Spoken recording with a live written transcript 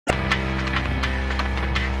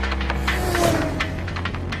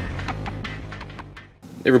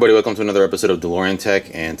Everybody, welcome to another episode of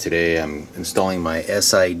DeLoreanTECH, and today I'm installing my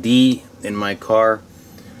SID in my car.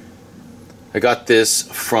 I got this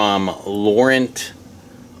from Laurent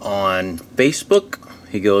on Facebook.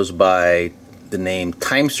 He goes by the name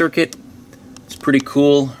Timecircuit. It's pretty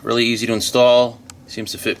cool, really easy to install.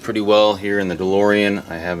 Seems to fit pretty well here in the DeLorean.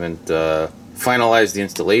 I haven't finalized the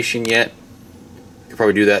installation yet. Could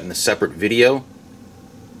probably do that in a separate video,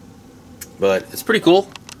 but it's pretty cool.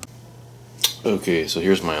 Okay, so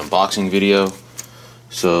here's my unboxing video.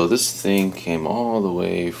 So this thing came all the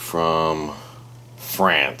way from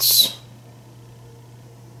France,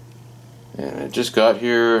 and it just got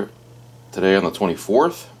here today on the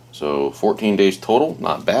 24th, so 14 days total.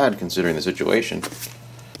 Not bad considering the situation.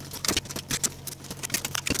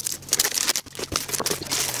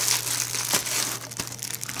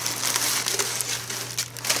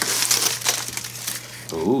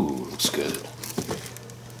 Ooh, looks good.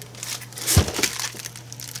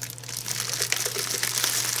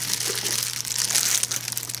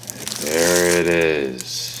 There it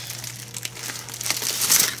is.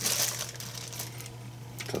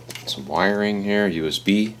 Got some wiring here,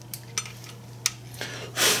 USB.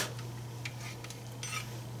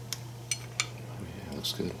 Yeah,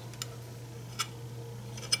 looks good.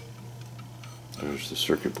 There's the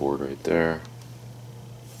circuit board right there.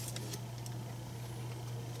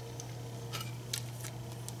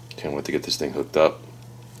 Can't wait to get this thing hooked up.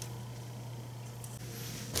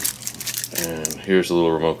 And here's a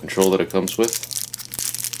little remote control that it comes with.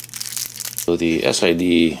 So the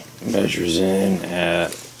SID measures in at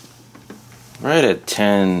right at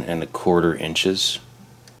 10¼ inches.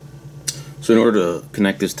 So in order to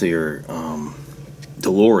connect this to your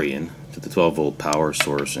DeLorean, to the 12-volt power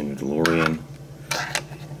source in your DeLorean,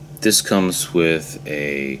 this comes with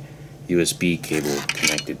a USB cable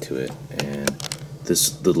connected to it. And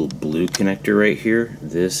this little blue connector right here,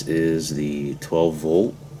 this is the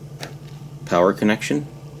 12-volt power connection.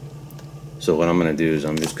 So what I'm going to do is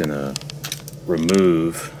I'm just going to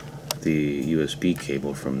remove the USB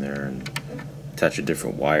cable from there and attach a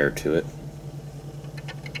different wire to it,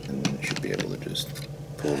 and then it should be able to just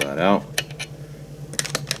pull that out.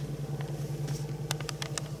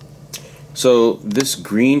 So this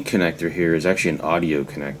green connector here is actually an audio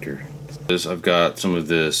connector. I've got some of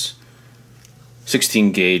this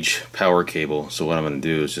 16 gauge power cable, so what I'm going to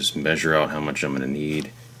do is just measure out how much I'm going to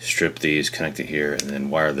need, strip these, connect it here, and then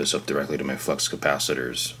wire this up directly to my flux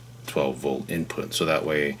capacitor's 12-volt input, so that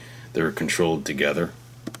way they're controlled together.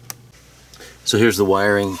 So here's the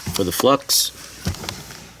wiring for the flux,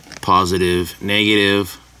 positive,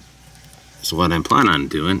 negative. So what I'm planning on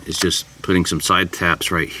doing is just putting some side taps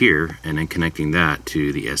right here and then connecting that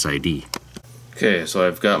to the SID. Okay, so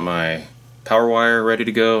I've got my power wire ready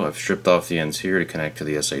to go. I've stripped off the ends here to connect to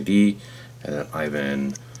the SID, and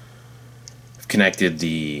then I've connected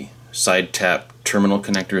the side tap terminal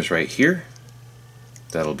connectors right here.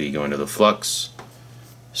 That'll be going to the flux.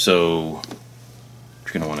 So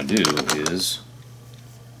what you're going to want to do is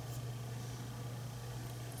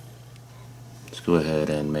let's go ahead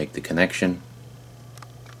and make the connection.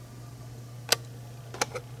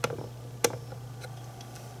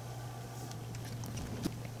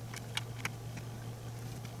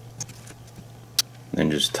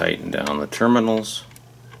 Then just tighten down the terminals.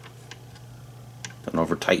 Don't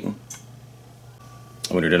over tighten.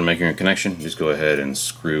 When you're done making your connection, just go ahead and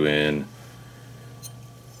screw in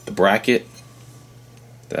the bracket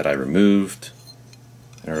that I removed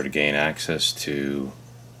in order to gain access to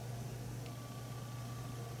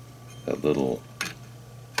that little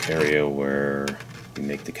area where you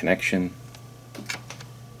make the connection.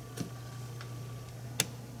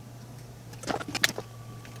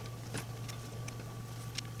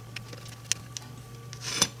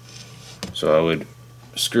 So I would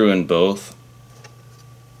screw in both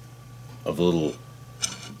of the little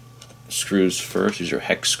screws first. These are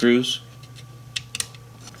hex screws.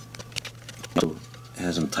 It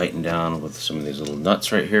has them tightened down with some of these little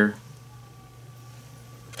nuts right here.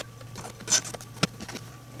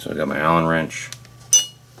 So I got my Allen wrench.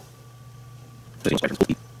 The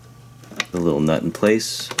little nut in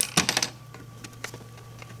place.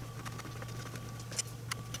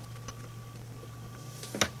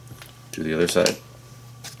 To the other side.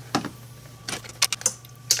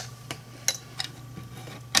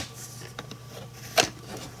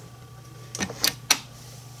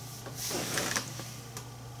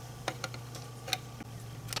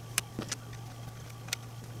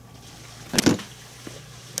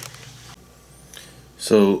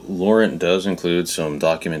 So Laurent does include some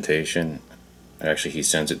documentation. Actually, he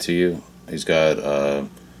sends it to you. He's got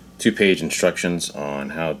 2-page instructions on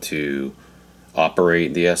how to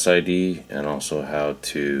operate the SID and also how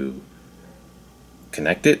to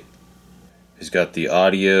connect it. He's got the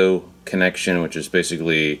audio connection, which is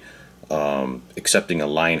basically accepting a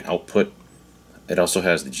line output. It also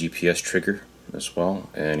has the GPS trigger as well,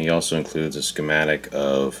 and he also includes a schematic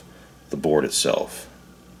of the board itself.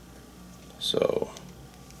 So,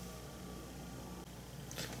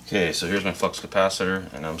 okay, so here's my flux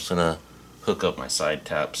capacitor, and I'm just gonna hook up my side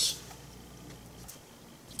taps.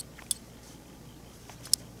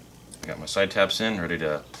 I got my side taps in, ready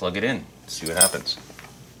to plug it in, see what happens.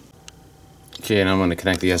 Okay, and I'm gonna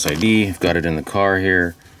connect the SID. I've got it in the car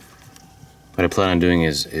here. What I plan on doing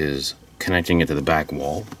is connecting it to the back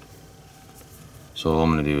wall. So all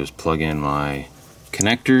I'm going to do is plug in my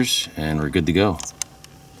connectors and we're good to go.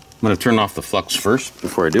 I'm going to turn off the flux first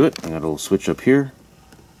before I do it. I got a little switch up here.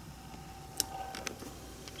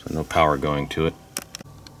 So no power going to it.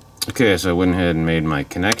 Okay, so I went ahead and made my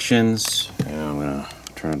connections and I'm going to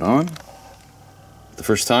turn it on. The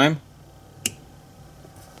first time.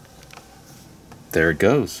 There it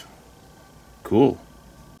goes. Cool.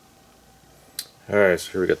 Alright,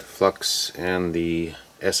 so here we got the flux and the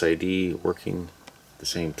SID working at the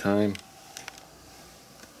same time.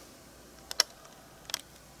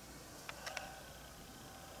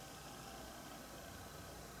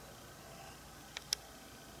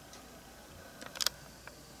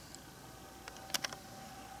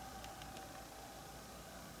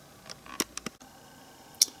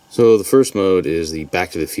 So the first mode is the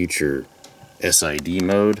Back to the Future SID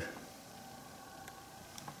mode.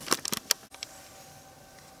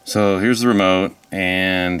 So here's the remote,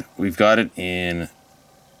 and we've got it in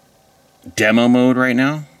demo mode right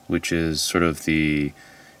now, which is sort of the,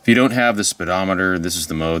 if you don't have the speedometer, this is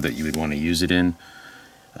the mode that you would want to use it in.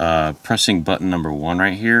 Pressing button number 1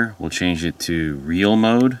 right here will change it to real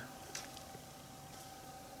mode.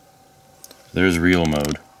 There's real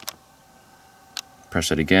mode.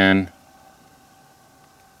 Press it again.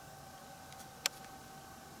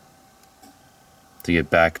 To get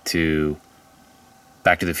back to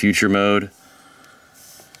the Future mode.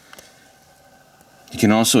 You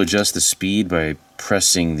can also adjust the speed by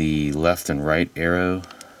pressing the left and right arrow.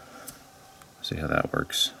 See how that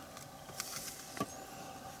works.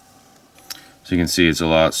 So you can see it's a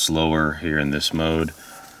lot slower here in this mode.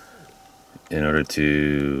 In order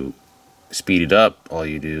to speed it up, all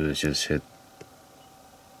you do is just hit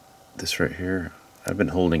this right here. I've been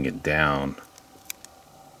holding it down.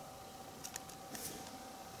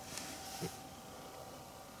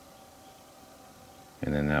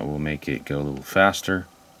 And then that will make it go a little faster.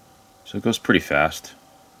 So it goes pretty fast.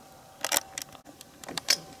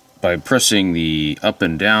 By pressing the up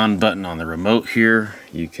and down button on the remote here,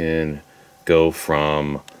 you can go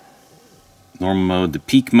from normal mode to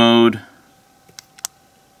peak mode.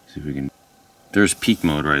 See if we can, there's peak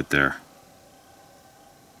mode right there.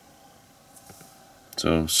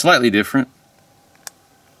 So slightly different.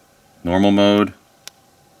 Normal mode,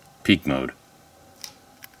 peak mode.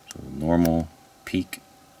 So normal, peak.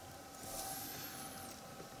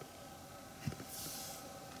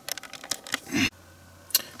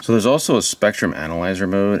 So there's also a spectrum analyzer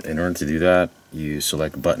mode. In order to do that, you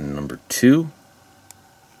select button number 2.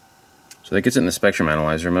 So that gets it in the spectrum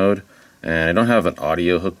analyzer mode. And I don't have an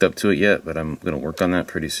audio hooked up to it yet, but I'm going to work on that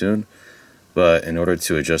pretty soon. But in order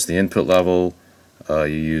to adjust the input level, you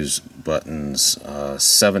use buttons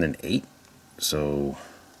 7 and 8. So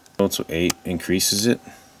 8 increases it.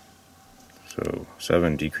 So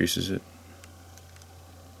 7 decreases it.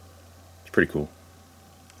 It's pretty cool.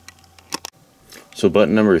 So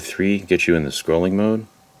button number 3 gets you in the scrolling mode.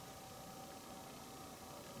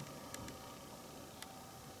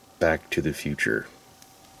 Back to the Future.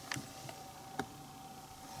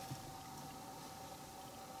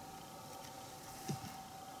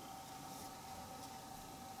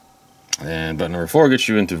 And button number 4 gets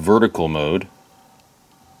you into vertical mode.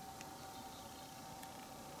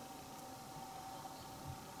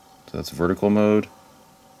 So that's vertical mode.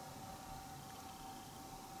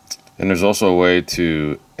 And there's also a way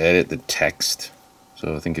to edit the text.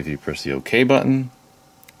 So I think if you press the OK button,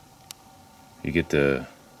 you get to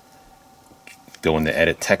go into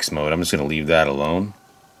edit text mode. I'm just going to leave that alone.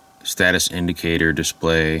 Status indicator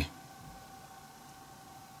display.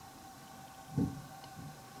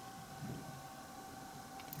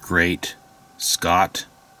 Great Scott.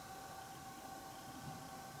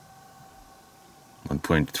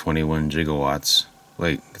 1.21 gigawatts.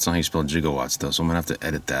 Wait, that's not how you spell gigawatts though, so I'm gonna have to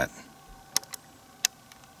edit that.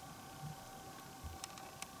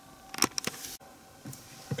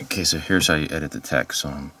 Okay, so here's how you edit the text. So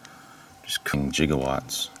I'm just clicking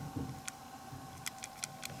gigawatts.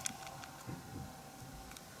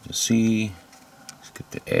 the C, let's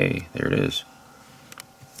get the A, there it is.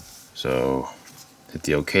 So hit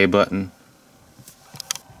the OK button.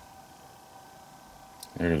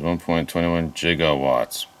 There it is, 1.21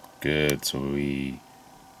 gigawatts. Good, so we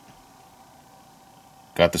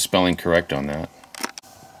got the spelling correct on that.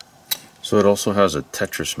 So it also has a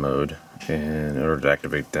Tetris mode, and in order to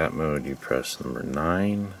activate that mode you press number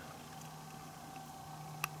 9.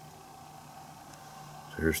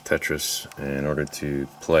 So here's Tetris, and in order to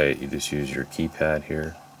play it you just use your keypad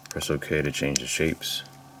here, press OK to change the shapes.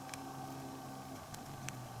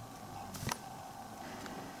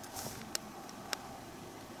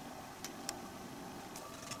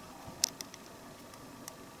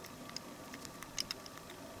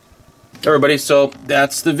 Everybody, so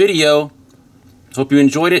that's the video. Hope you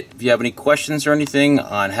enjoyed it. If you have any questions or anything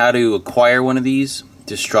on how to acquire one of these,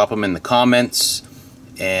 just drop them in the comments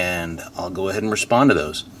and I'll go ahead and respond to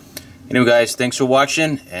those. Anyway guys, thanks for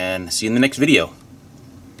watching and see you in the next video.